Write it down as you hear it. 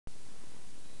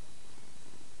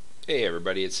Hey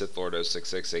everybody, it's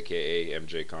Sithlordo66 aka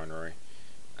MJ Conroy.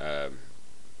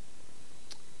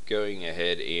 Going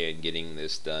ahead and getting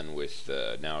this done with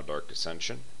now Dark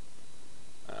Ascension.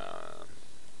 Going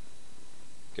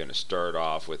to start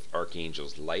off with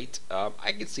Archangel's Light.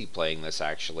 I could see playing this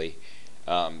actually.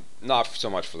 Not so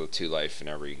much for the 2 life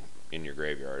in your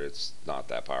graveyard, it's not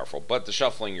that powerful, but the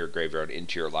shuffling your graveyard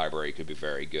into your library could be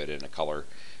very good in a color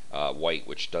white,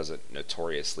 which doesn't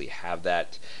notoriously have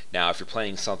that. Now, if you're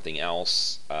playing something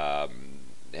else,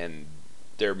 and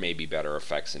there may be better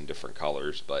effects in different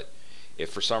colors, but if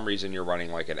for some reason you're running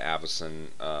like an Avacyn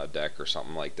deck or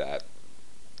something like that,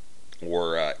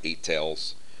 or Eight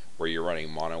Tails, where you're running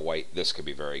mono white, this could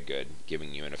be very good,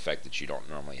 giving you an effect that you don't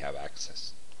normally have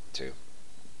access to.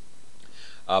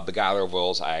 Beguiler of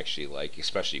Wills I actually like,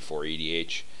 especially for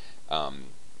EDH.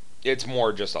 It's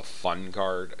more just a fun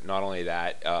card. Not only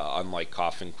that, unlike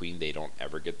Coffin Queen, they don't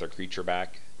ever get their creature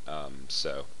back.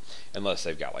 So, unless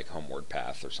they've got like Homeward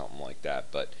Path or something like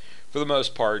that. But for the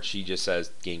most part, she just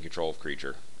says gain control of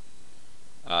creature.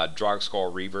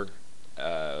 Drogskull Reaver.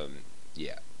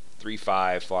 Yeah.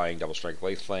 3/5 flying, double strength,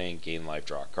 lifelink, gain life,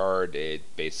 draw a card. It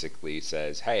basically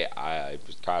says, hey, I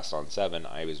was cast on 7,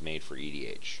 I was made for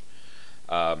EDH.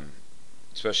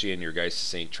 Especially in your Geist of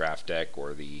Saint Traff deck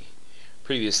or the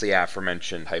previously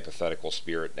aforementioned hypothetical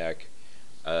spirit deck.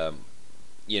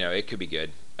 It could be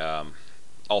good.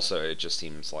 Also, it just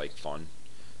seems like fun,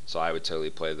 so I would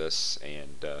totally play this.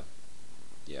 And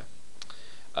yeah,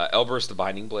 Elberus the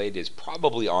Binding Blade is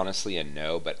probably honestly a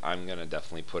no, but I'm gonna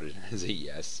definitely put it as a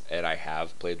yes. And I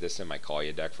have played this in my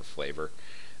Kalia deck for flavor,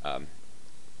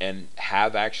 and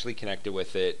have actually connected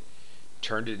with it,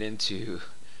 turned it into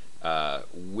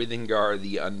Withengar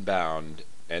the Unbound.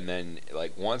 And then,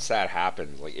 like, once that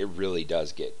happens, like, it really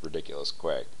does get ridiculous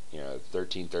quick.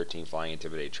 13/13 flying,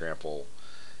 intimidate, trample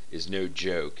is no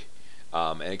joke.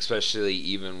 And especially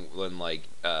even when, like,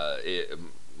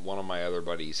 one of my other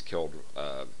buddies killed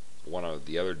one of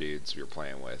the other dudes we were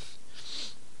playing with.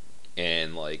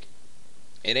 And, like,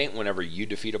 it ain't whenever you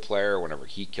defeat a player or whenever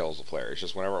he kills a player. It's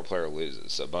just whenever a player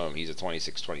loses. So, boom, he's a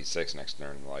 26/26 next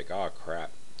turn. Like, oh,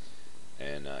 crap.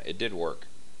 And it did work.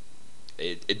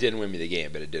 It didn't win me the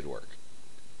game, but it did work.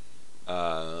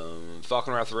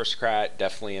 Falcon Wrath Aristocrat,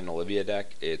 definitely an Olivia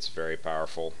deck. It's very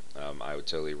powerful. I would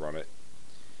totally run it.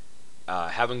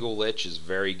 Havengul Lich is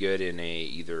very good in a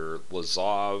either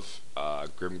Lazov,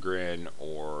 Grimgrin,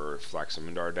 or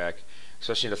Thraxamundar deck.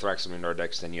 Especially in the Thraxamundar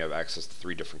decks, then you have access to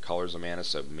 3 different colors of mana,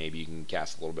 so maybe you can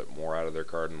cast a little bit more out of their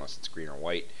card unless it's green or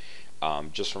white.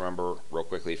 Just remember, real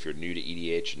quickly, if you're new to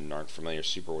EDH and aren't familiar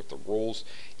super with the rules,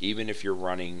 even if you're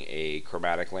running a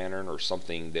Chromatic Lantern or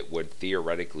something that would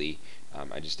theoretically,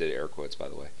 I just did air quotes by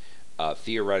the way,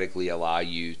 theoretically allow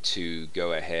you to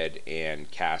go ahead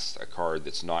and cast a card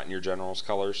that's not in your general's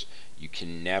colors, you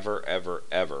can never, ever,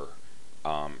 ever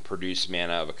produce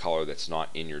mana of a color that's not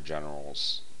in your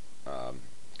general's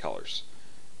colors.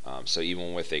 So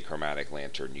even with a Chromatic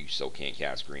Lantern, you still can't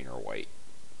cast green or white.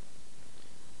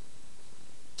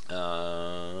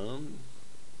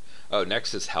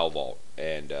 Next is Hellvault,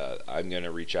 and I'm going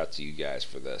to reach out to you guys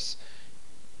for this.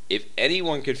 If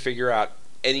anyone could figure out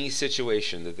any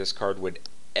situation that this card would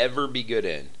ever be good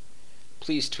in,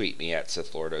 please tweet me at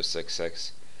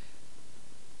Sithlordo66.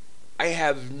 I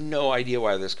have no idea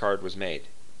why this card was made.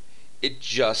 It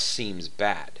just seems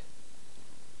bad.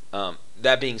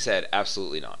 That being said,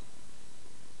 absolutely not.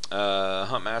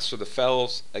 Huntmaster of the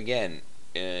Fells, again,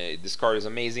 this card is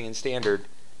amazing in Standard,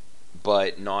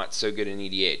 but not so good in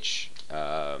EDH.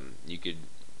 You could,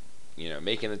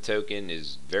 making the token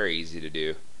is very easy to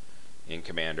do in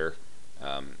Commander,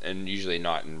 and usually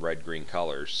not in red-green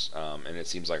colors. And it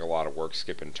seems like a lot of work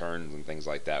skipping turns and things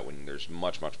like that when there's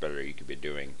much, much better you could be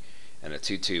doing. And a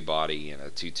 2/2 body and a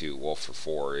 2/2 wolf for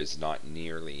 4 is not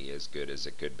nearly as good as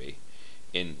it could be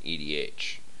in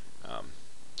EDH.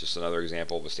 Just another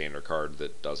example of a standard card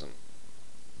that doesn't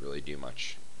really do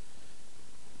much.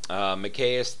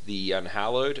 Mikaeus the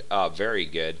Unhallowed, very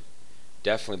good.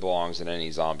 Definitely belongs in any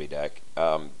zombie deck.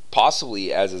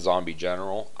 Possibly as a zombie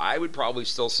general. I would probably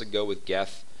still go with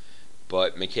Geth,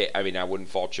 but I wouldn't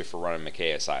fault you for running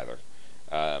Mikaeus either.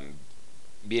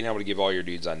 Being able to give all your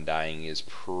dudes Undying is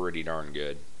pretty darn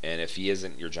good. And if he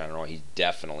isn't your general, he's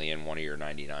definitely in one of your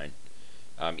 99.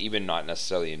 Even not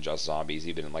necessarily in just zombies,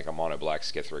 even in like a mono black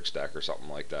Skithrix deck or something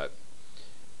like that.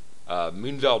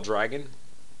 Moonveil Dragon.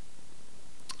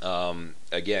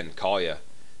 Again, Kalia,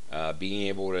 being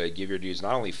able to give your dudes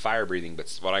not only fire breathing, but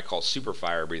what I call super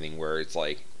fire breathing, where it's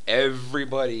like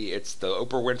everybody, it's the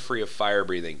Oprah Winfrey of fire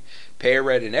breathing. Pay a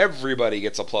red and everybody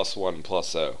gets a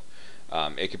 +1/+0.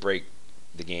 It could break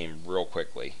the game real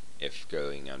quickly, if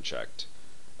going unchecked,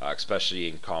 especially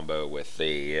in combo with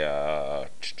the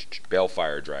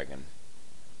Balefire Dragon,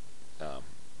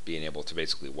 being able to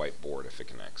basically wipe board if it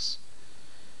connects.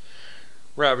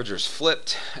 Ravager's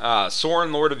flipped.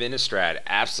 Sorin, Lord of Innistrad,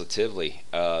 absolutely.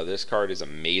 This card is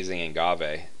amazing in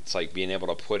Gave. It's like being able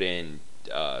to put in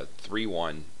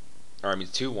 3-1, or I mean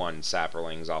 2-1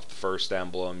 Saprolings off the first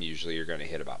emblem. Usually you're going to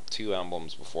hit about 2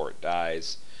 emblems before it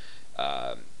dies.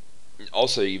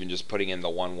 Also, even just putting in the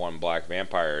 1-1 Black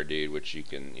Vampire dude, which you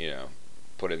can,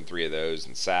 put in 3 of those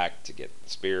and sack to get the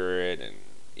Spirit, and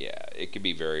yeah, it could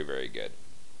be very, very good.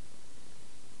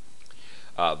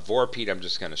 Vorpede, I'm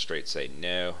just going to straight say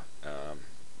no.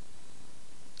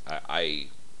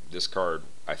 This card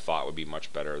I thought would be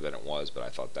much better than it was, but I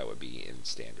thought that would be in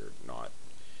standard, not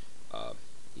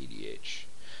EDH.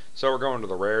 So we're going to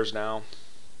the rares now.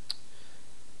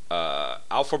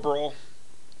 Alpha Brawl,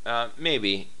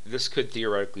 maybe. This could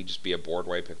theoretically just be a board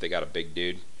wipe if they got a big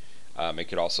dude. It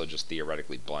could also just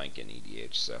theoretically blank in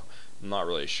EDH, so I'm not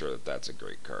really sure that that's a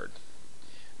great card.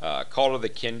 Call to the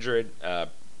Kindred,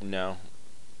 no.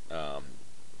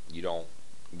 You don't.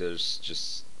 There's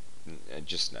just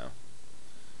no.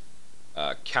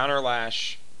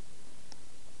 Counterlash.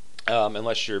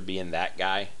 Unless you're being that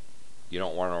guy, you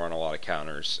don't want to run a lot of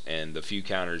counters, and the few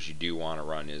counters you do want to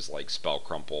run is like Spell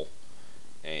Crumple,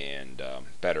 and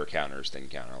better counters than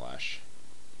Counterlash.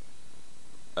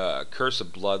 Curse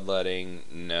of Bloodletting,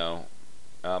 no.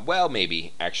 Well,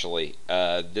 maybe actually.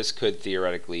 This could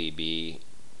theoretically be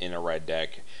in a red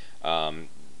deck.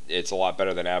 It's a lot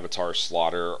better than Avatar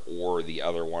Slaughter or the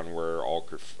other one where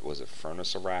was it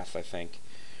Furnace of Wrath, I think,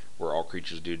 where all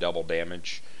creatures do double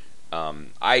damage.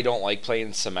 I don't like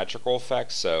playing symmetrical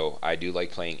effects, so I do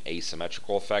like playing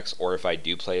asymmetrical effects, or if I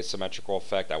do play a symmetrical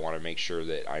effect, I want to make sure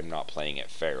that I'm not playing it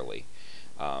fairly,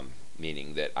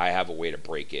 meaning that I have a way to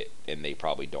break it and they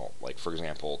probably don't. Like, for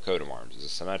example, Coat of Arms is a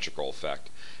symmetrical effect.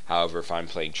 However, if I'm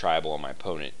playing Tribal and my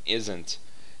opponent isn't,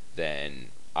 then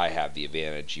I have the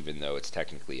advantage, even though it's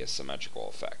technically a symmetrical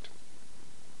effect.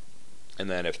 And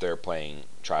then if they're playing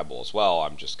Tribal as well,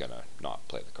 I'm just going to not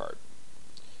play the card.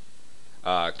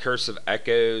 Curse of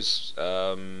Echoes,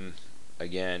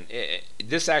 again,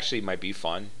 this actually might be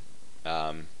fun.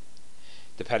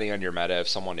 Depending on your meta, if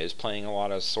someone is playing a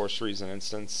lot of sorceries and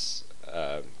instants,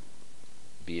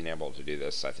 being able to do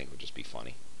this, I think, would just be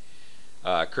funny.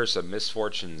 Curse of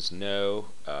Misfortunes, no.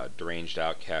 Deranged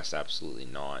Outcast, absolutely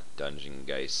not. Dungeon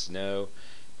Geist, no.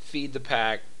 Feed the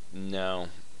Pack, no.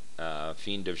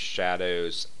 Fiend of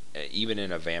Shadows, even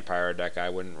in a vampire deck, I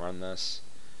wouldn't run this.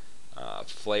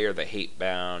 Flayer the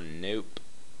Hatebound, nope.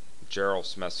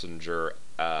 Geralt's Messenger,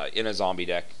 in a zombie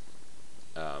deck.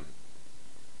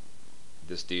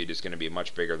 This dude is going to be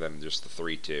much bigger than just the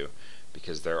 3-2,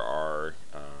 because there are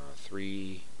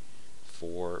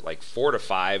 4 to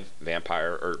 5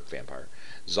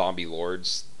 zombie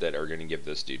lords that are going to give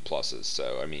this dude pluses.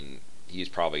 So I mean, he's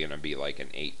probably going to be like an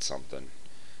 8 something.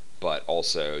 But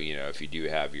also, if you do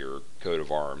have your Coat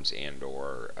of Arms and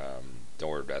or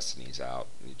Door of Destiny's out,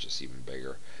 it's just even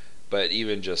bigger. But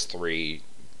even just 3,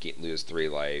 lose 3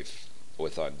 life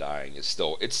with Undying is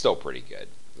still pretty good.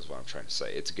 Is what I'm trying to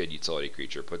say. It's a good utility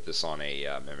creature. Put this on a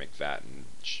Mimic Vat and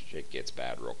shit gets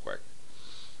bad real quick.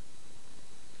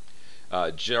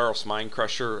 Geralt's Mind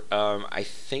Crusher. I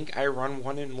think I run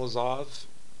one in Lazov,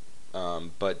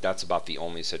 but that's about the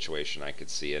only situation I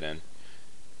could see it in.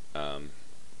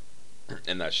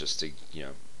 And that's just to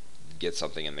get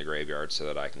something in the graveyard so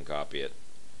that I can copy it.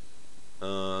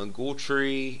 Ghoul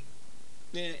Tree.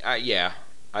 Yeah,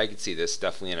 I could see this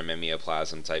definitely in a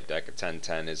Mimeoplasm type deck. A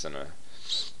 10/10 isn't a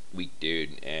weak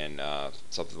dude, and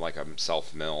something like a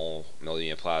self-mill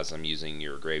Mimeoplasm using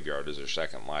your graveyard as your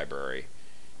second library.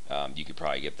 You could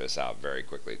probably get this out very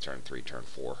quickly, turn 3, turn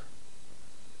 4.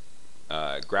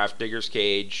 Graft Digger's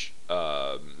Cage,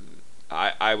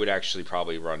 I would actually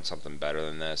probably run something better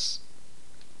than this.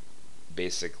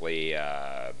 Basically,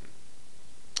 I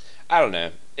don't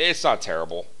know. It's not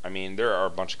terrible. I mean, there are a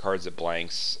bunch of cards that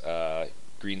blanks,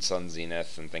 Green Sun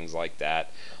Zenith and things like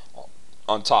that.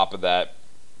 On top of that,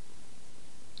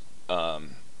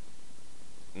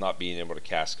 not being able to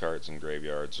cast cards in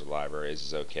graveyards or libraries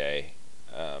is okay.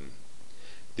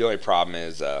 The only problem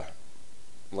is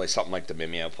like something like the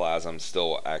Mimeoplasm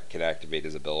still can activate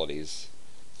his abilities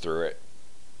through it,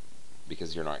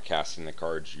 because you're not casting the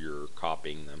cards, you're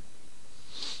copying them.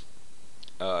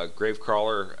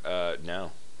 Gravecrawler,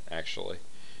 no, actually.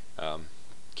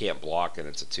 Can't block, and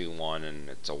it's a 2/1, and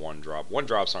it's a 1-drop.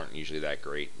 1-drops aren't usually that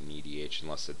great in EDH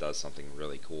unless it does something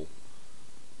really cool.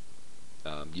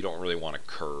 You don't really want to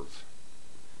curve.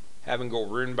 Having Gold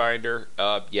Runebinder,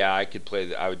 yeah, I could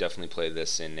play. I would definitely play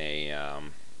this in a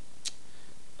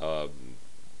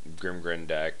Grimgrin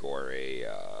deck or a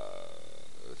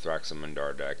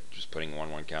Thraxamundar deck. Just putting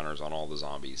 1/1 counters on all the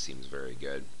zombies seems very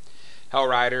good. Hell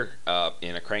Rider,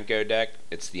 in a Krenko deck,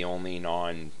 it's the only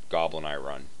non-goblin I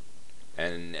run.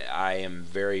 And I am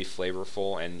very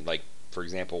flavorful, and like, for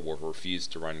example, will refuse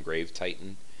to run Grave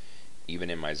Titan, even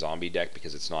in my zombie deck,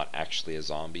 because it's not actually a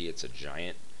zombie, it's a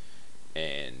giant.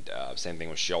 And same thing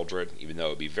with Sheldred, even though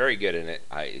it would be very good in it,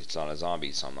 it's not a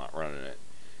zombie, so I'm not running it.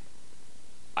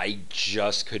 I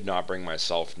just could not bring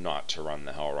myself not to run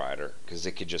the Hell Rider, because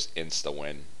it could just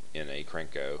insta-win in a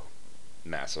Krenko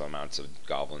massive amounts of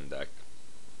goblin deck.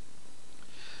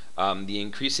 The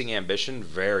Increasing Ambition,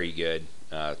 very good.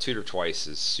 Tutor Twice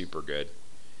is super good.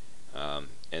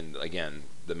 And again,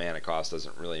 the mana cost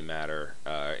doesn't really matter.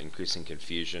 Increasing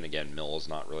Confusion, again, mill is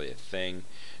not really a thing.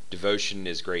 Devotion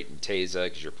is great in Teza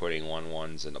because you're putting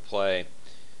 1/1s into play.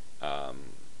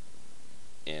 And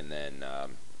then,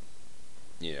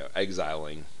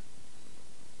 exiling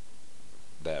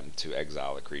them to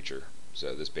exile a creature.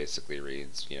 So this basically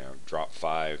reads, drop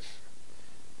 5,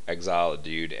 exile a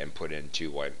dude, and put in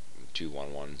 2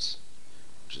 1/1s,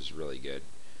 which is really good.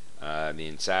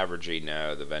 The Savagery,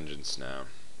 no. The Vengeance, no.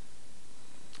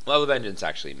 Well, the Vengeance,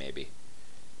 actually, maybe.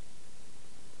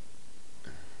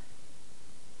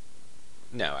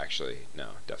 No, actually,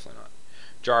 no, definitely not.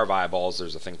 Jar of Eyeballs,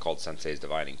 there's a thing called Sensei's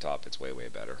Divining Top. It's way, way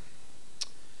better.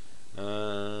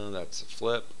 That's a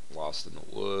flip. Lost in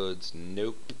the Woods,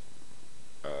 nope.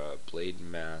 Blade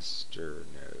Master,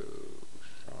 no.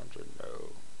 Chandra,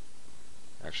 no.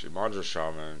 Actually, Madra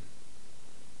Shaman.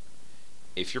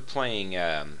 If you're playing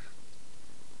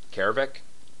Karavik,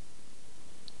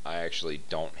 I actually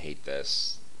don't hate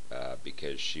this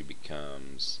because she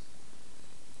becomes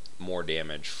more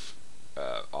damage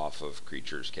off of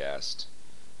creatures cast.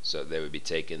 So they would be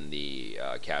taking the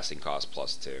casting cost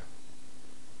 +2.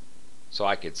 So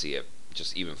I could see it,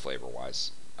 just even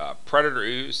flavor-wise. Predator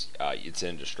Ooze, it's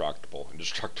indestructible.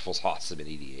 Indestructible's awesome in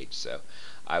EDH, so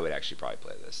I would actually probably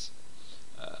play this.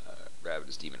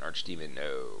 Ravenous Demon, Archdemon,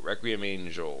 no. Requiem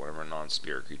Angel, whenever a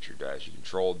non-spirit creature dies you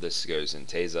control. This goes in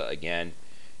Teza again,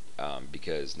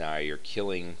 because now you're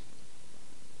killing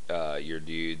your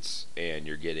dudes, and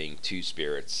you're getting 2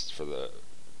 spirits for the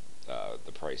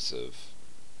price of...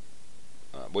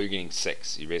 well, you're getting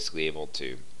 6. You're basically able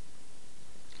to...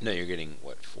 No, you're getting,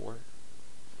 what, 4? I'm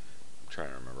trying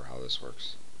to remember how this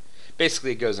works.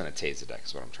 Basically, it goes in a Teza deck,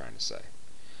 is what I'm trying to say.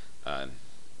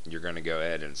 You're going to go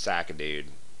ahead and sack a dude.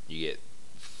 You get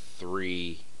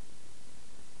 3...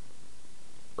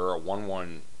 or a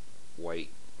 1/1 white...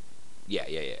 Yeah.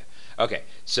 Okay,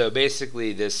 so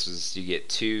basically this is, you get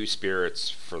 2 spirits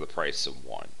for the price of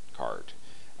 1 card.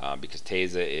 Because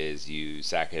Teza is you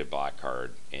sack a black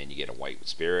card and you get a white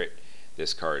spirit.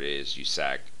 This card is you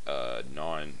sack a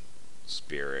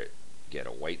non-spirit, get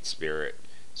a white spirit.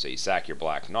 So you sack your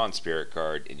black non-spirit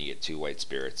card and you get 2 white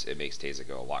spirits. It makes Teza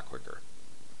go a lot quicker.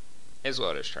 Is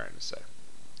what I was trying to say.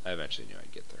 I eventually knew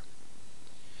I'd get there.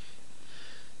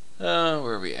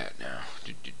 Where are we at now?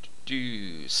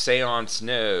 Seance,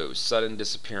 no. Sudden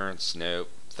Disappearance, no.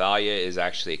 Thalia is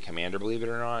actually a commander, believe it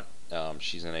or not.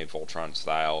 She's in a Voltron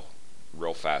style,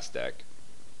 real fast deck.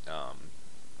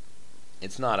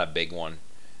 It's not a big one,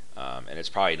 and it's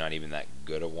probably not even that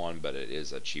good a one, but it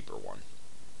is a cheaper one.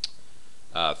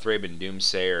 Thraben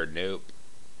Doomsayer, nope.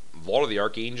 Vault of the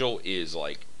Archangel is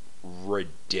like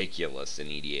ridiculous in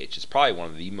EDH. It's probably one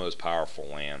of the most powerful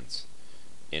lands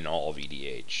in all of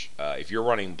EDH. If you're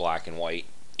running black and white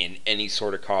in any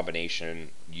sort of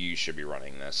combination, you should be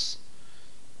running this.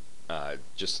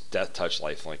 Just Death Touch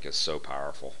Lifelink is so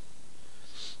powerful.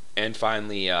 And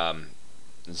finally,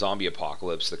 Zombie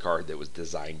Apocalypse, the card that was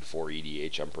designed for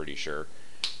EDH, I'm pretty sure.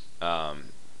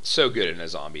 So good in a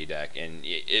zombie deck, and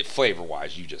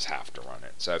flavor-wise, you just have to run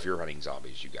it. So if you're running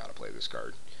zombies, you gotta play this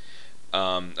card.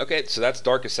 Okay, so that's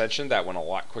Dark Ascension. That went a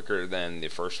lot quicker than the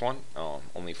first one.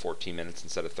 Only 14 minutes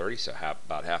instead of 30, so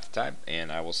about half the time.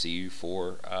 And I will see you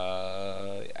for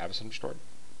Avacyn Restored.